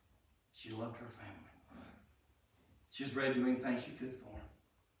 She loved her family. She was ready to do anything she could for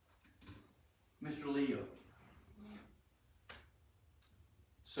him. Mr. Leo.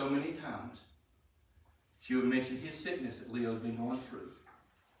 So many times she would mention his sickness that Leo's been going through.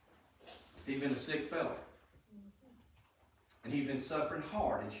 He'd been a sick fellow. And he'd been suffering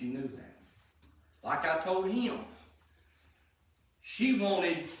hard, and she knew that. Like I told him, she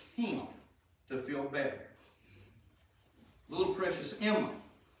wanted him to feel better. Little precious Emma.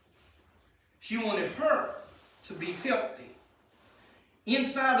 She wanted her to be healthy.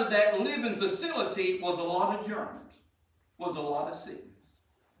 Inside of that living facility was a lot of germs, was a lot of sickness.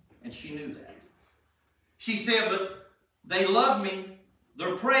 And she knew that. She said, but they love me,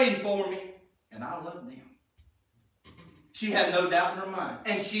 they're praying for me, and I love them. She had no doubt in her mind.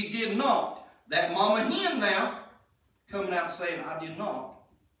 And she did not, that mama hen now, coming out saying, I did not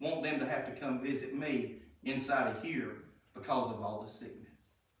want them to have to come visit me inside of here because of all the sickness.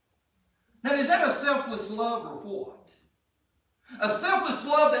 Now, is that a selfless love or what? A selfless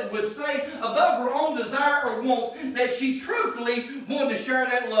love that would say above her own desire or wants that she truthfully wanted to share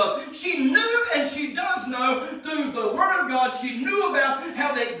that love. She knew, and she does know through the Word of God, she knew about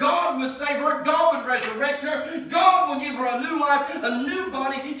how that God would save her, God would resurrect her, God would give her a new life, a new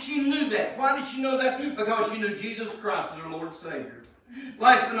body. She knew that. Why did she know that? Because she knew Jesus Christ as her Lord and Savior.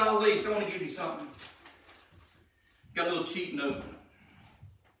 Last but not least, I want to give you something. Got a little cheat note.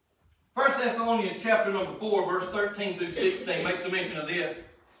 1 Thessalonians chapter number 4, verse 13 through 16 makes a mention of this. It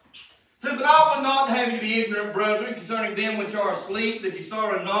says, but I would not have you to be ignorant, brethren, concerning them which are asleep, that you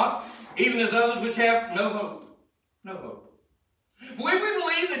sorrow not, even as others which have no hope. No hope. For if we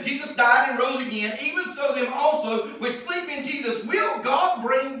believe that Jesus died and rose again, even so them also which sleep in Jesus will God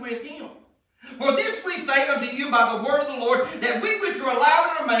bring with him. For this we say unto you by the word of the Lord, that we which are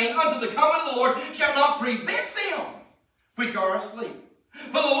alive and remain unto the coming of the Lord shall not prevent them which are asleep.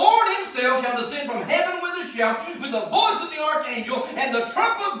 For the Lord himself shall descend from heaven with a shout, with the voice of the archangel, and the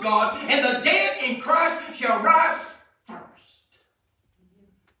trump of God, and the dead in Christ shall rise first.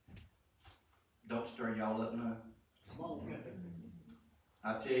 Don't stir y'all up now. Come on.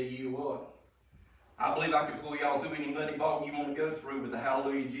 I tell you what, I believe I could pull y'all through any muddy bog you want to go through with the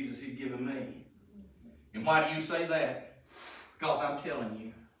hallelujah Jesus he's given me. And why do you say that? Because I'm telling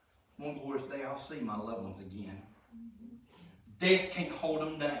you, one glorious day I'll see my loved ones again. Death can't hold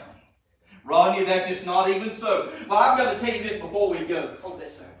them down. Rodney, that's just not even so. Well, I've got to tell you this before we go. Oh,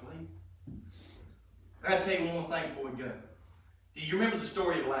 that's exactly. I've got to tell you one more thing before we go. Do you remember the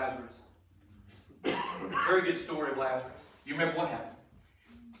story of Lazarus? Very good story of Lazarus. You remember what happened?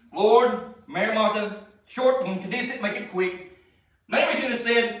 Lord, Mary Martha, short one, condense it, make it quick. Mary could have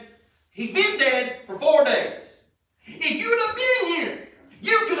said, he's been dead for 4 days. If you would have been here,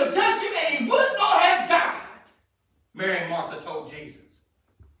 you could have touched him and he would not have died. Mary and Martha told Jesus.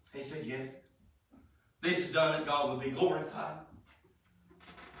 He said, yes. This is done that God would be glorified.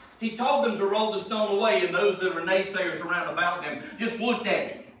 He told them to roll the stone away, and those that were naysayers around about them just looked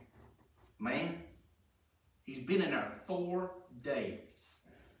at him. Man, he's been in there 4 days.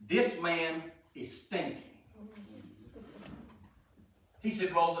 This man is stinking. He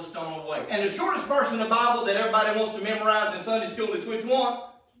said, roll the stone away. And the shortest verse in the Bible that everybody wants to memorize in Sunday school is which one?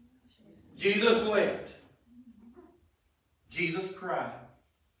 Jesus wept. Jesus cried.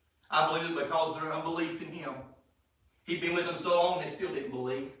 I believe it because of their unbelief in him. He'd been with them so long they still didn't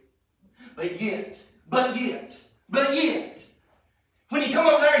believe. But yet, when he come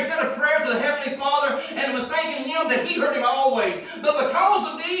over there, he said a prayer to the Heavenly Father and was thanking him that he heard him always. But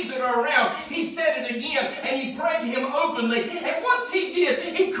because of these that are around, he said it again and he prayed to him openly. And once he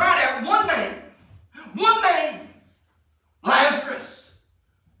did, he cried out one name. One name. Lazarus,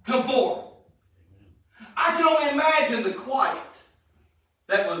 come forth. I can only imagine the quiet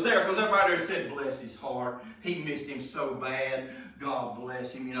that was there because everybody there said, bless his heart. He missed him so bad. God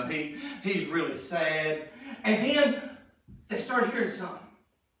bless him. You know, he's really sad. And then they started hearing something.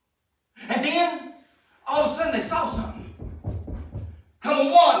 And then all of a sudden they saw something. Come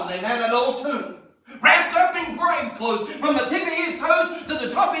waddling out of an old tomb. Wrapped up in grave clothes from the tip of his toes to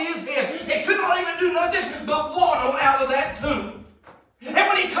the top of his head. They could not even do nothing but waddle out of that tomb. And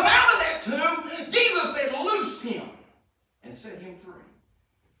when he come out of that tomb, Jesus said, loose him and set him free.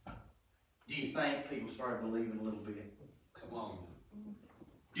 Do you think people started believing a little bit? Come on.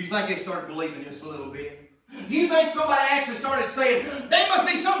 Do you think they started believing just a little bit? Do you think somebody actually started saying, there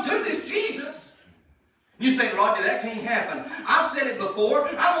must be something to this Jesus? You say, Rodney, that can't happen. I've said it before.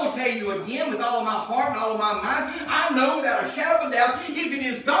 I'm going to tell you again with all of my heart and all of my mind. I know without a shadow of a doubt, if it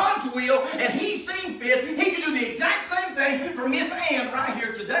is God's will and He's seen fit, He can do the exact same thing for Miss Ann right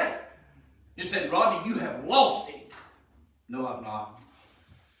here today. You said, Rodney, you have lost it. No, I've not.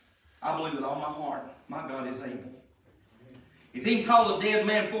 I believe with all my heart, my God is able. If He can call a dead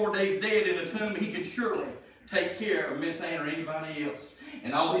man 4 days dead in a tomb, He can surely take care of Miss Ann or anybody else.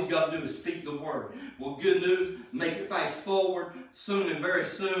 And all He's got to do is speak the word. Well, good news, make it fast forward. Soon and very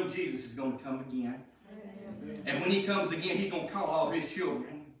soon, Jesus is going to come again. And when He comes again, He's going to call all His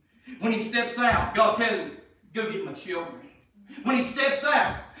children. When He steps out, God tells Him, go get my children. When He steps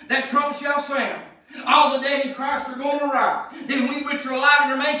out, that trumpet shall sound. All the dead in Christ are going to rise. Then we which are alive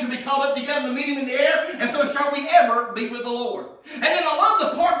and remain shall be caught up together to meet Him in the air, and so shall we ever be with the Lord. And then I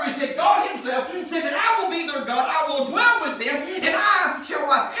love the part where He said, God Himself said that I will be their God, I will dwell with them, and I shall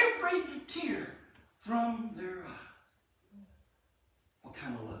wipe every tear from their eyes. What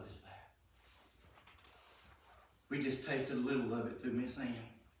kind of love is that? We just tasted a little of it through Miss Ann.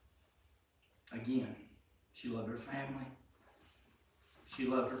 Again, she loved her family. She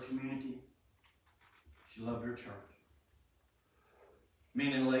loved her community. She loved her church.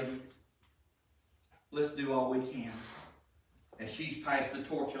 Men and ladies, let's do all we can. As she's passed the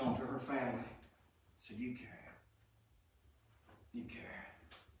torch on to her family, said, you carry it. You carry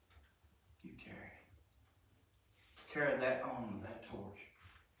it. You carry it. Carry that on with that torch.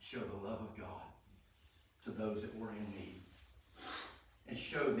 Show the love of God to those that were in need. And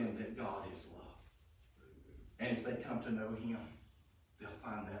show them that God is love. And if they come to know Him, they'll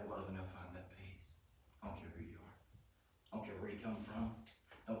find that love and they'll find that peace. I don't care who you are. I don't care where you come from.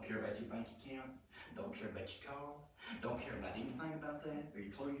 Don't care about your bank account. Don't care about your car. Don't care about anything about that, or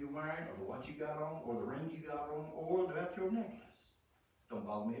your clothes you're wearing, or the watch you got on, or the ring you got on, or about your necklace. Don't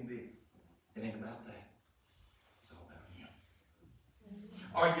bother me a bit. It ain't about that. It's all about Him.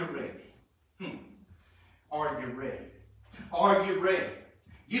 Are you ready? Are you ready? Are you ready?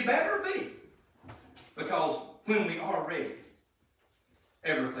 You better be. Because when we are ready,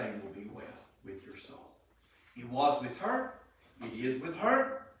 everything will be well with your soul. It was with her. It is with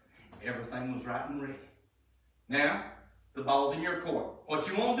her. Everything was right and ready. Now, the ball's in your court. What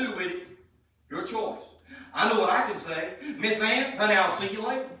you want to do with it, your choice. I know what I can say. Miss Ann, honey, I'll see you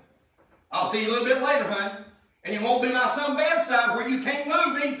later. I'll see you a little bit later, honey. And it won't be like some bad side where you can't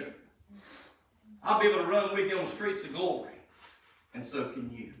move either. I'll be able to run with you on the streets of glory. And so can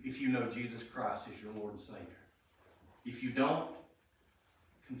you, if you know Jesus Christ is your Lord and Savior. If you don't,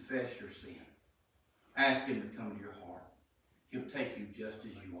 confess your sin. Ask Him to come to your heart. He'll take you just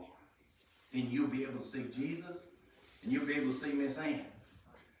as you are. Then you'll be able to see Jesus, and you'll be able to see Miss Ann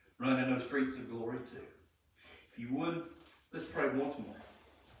running those streets of glory too. If you would, let's pray once more.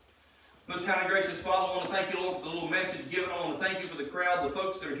 Most kind and gracious Father, I want to thank you, Lord, for the little message given. I want to thank you for the crowd, the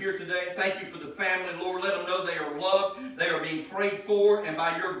folks that are here today. Thank you for the family, Lord. Let them know they are loved, they are being prayed for, and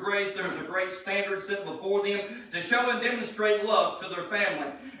by your grace, there is a great standard set before them to show and demonstrate love to their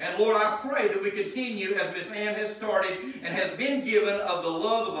family. And Lord, I pray that we continue, as Miss Ann has started and has been given, of the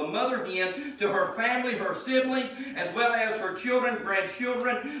love of a mother hen to her family, her siblings, as well as her children,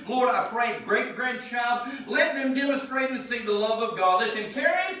 grandchildren. Lord, I pray great-grandchild. Let them demonstrate and see the love of God. Let them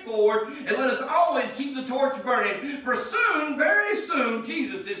carry it forward. And let us always keep the torch burning. For soon, very soon,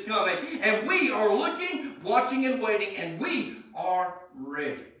 Jesus is coming. And we are looking, watching, and waiting. And we are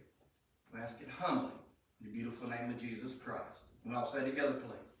ready. We ask it humbly in the beautiful name of Jesus Christ. And I'll say together,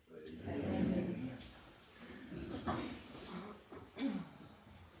 please. Amen.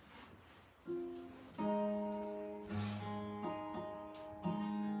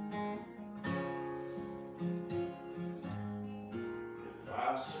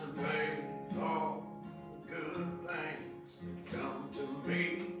 I survey all the good things that come to me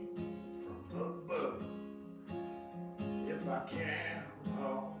from above. If I count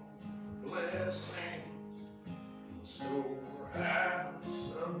all the blessings in the storehouse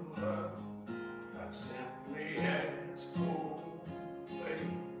of love, I'd simply ask for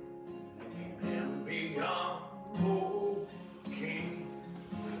faith and beyond, oh King.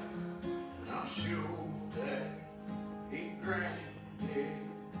 And I'm sure that He grants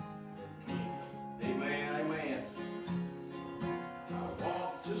Amen, amen. I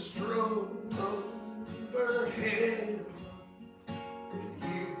want to stroll overhead with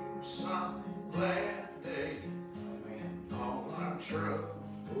you some glad day. Amen. All my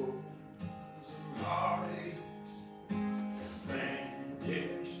troubles and heartaches have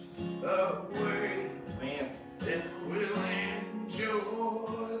vanished away. Amen. Then we'll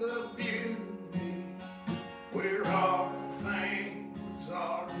enjoy the beauty where all things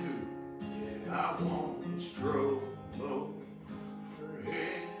are new. I want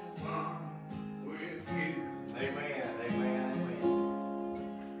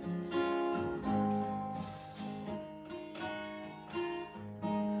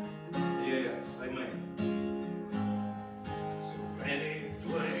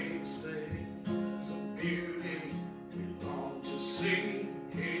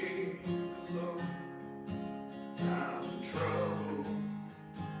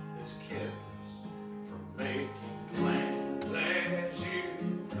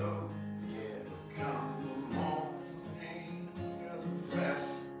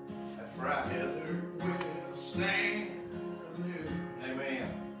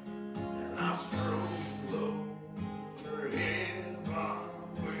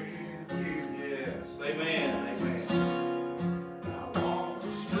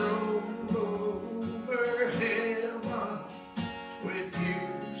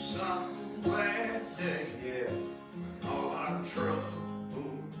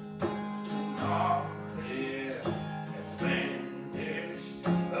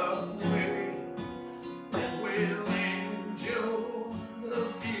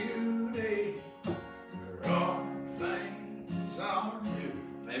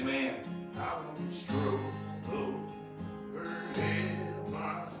Amen. I won't stroll over heaven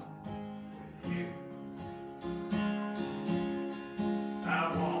with you.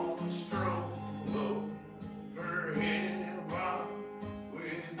 I won't stroll over heaven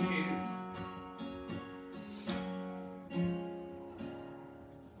with you.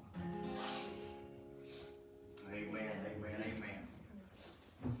 Amen, amen, amen.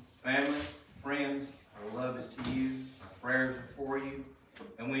 Family, friends, our love is to you. Our prayers are for you.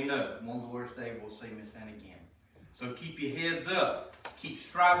 And we know one of the worst days we'll see Miss Ann again. So keep your heads up. Keep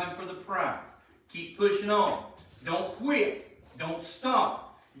striving for the prize. Keep pushing on. Don't quit. Don't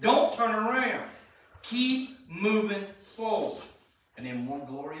stop. Don't turn around. Keep moving forward. And in one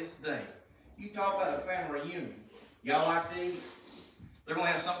glorious day, you talk about a family reunion. Y'all like to eat? They're going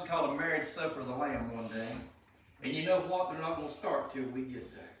to have something called a marriage supper of the Lamb one day. And you know what? They're not going to start till we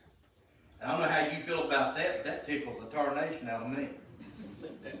get there. I don't know how you feel about that. That tickles the tarnation out of me.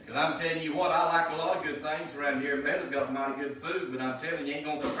 Because I'm telling you what, I like a lot of good things around here. Meadow's got mighty good food, but I'm telling you, ain't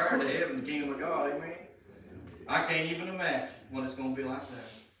going to compare to heaven, the kingdom of God. Amen? I can't even imagine what it's going to be like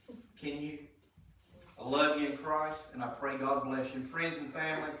there. Can you? I love you in Christ, and I pray God bless you. Friends and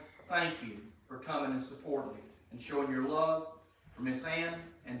family, thank you for coming and supporting me and showing your love for Miss Ann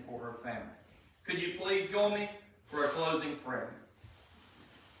and for her family. Could you please join me for a closing prayer?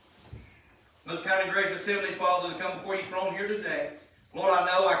 Most kind and gracious Heavenly Father, to come before your throne here today, Lord, I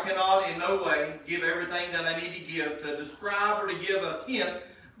know I cannot in no way give everything that I need to give, to describe or to give a tenth,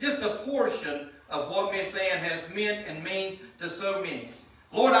 just a portion of what Miss Ann has meant and means to so many.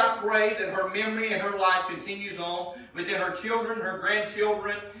 Lord, I pray that her memory and her life continues on within her children, her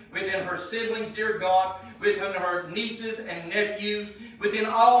grandchildren, within her siblings, dear God, within her nieces and nephews, within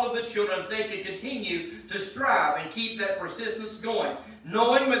all of the children, they can continue to strive and keep that persistence going,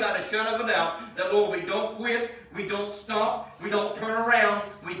 knowing without a shadow of a doubt that, Lord, we don't quit, we don't stop, we don't turn around,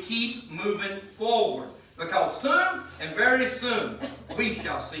 we keep moving forward. Because soon, and very soon, we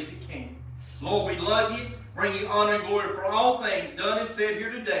shall see the King. Lord, we love you, bring you honor and glory for all things done and said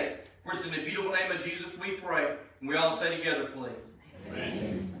here today. For it's in the beautiful name of Jesus we pray. And we all say together, please.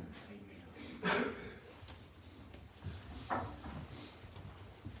 Amen. Amen.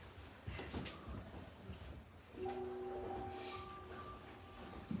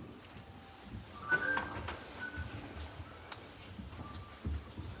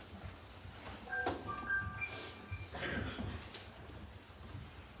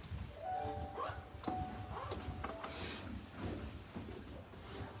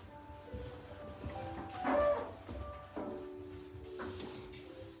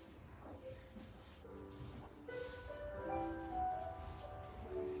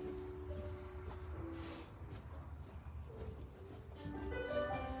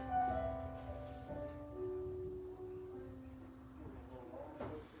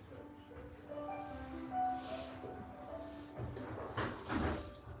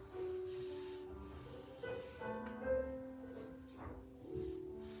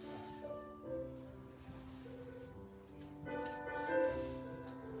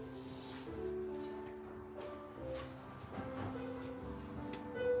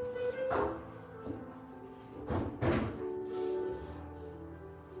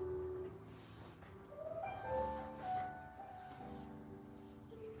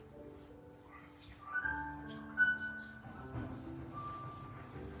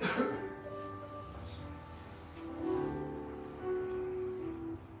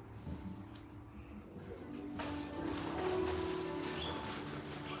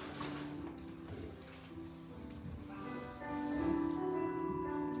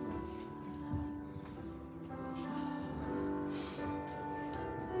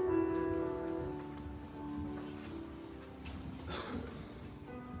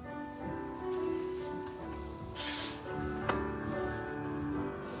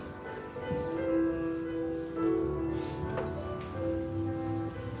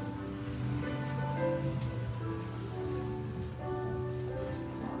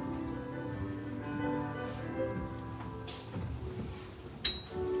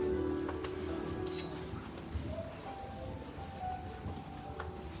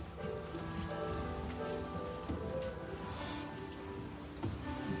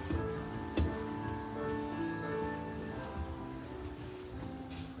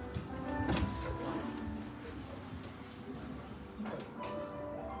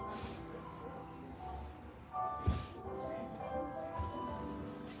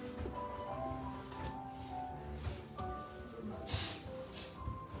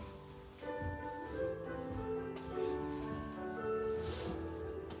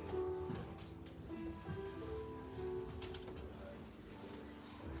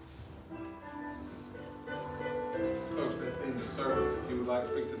 the service. If you would like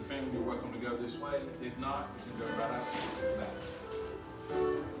to speak to the family, you're welcome to go this way. If not, you can go right out the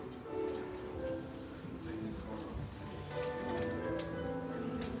back.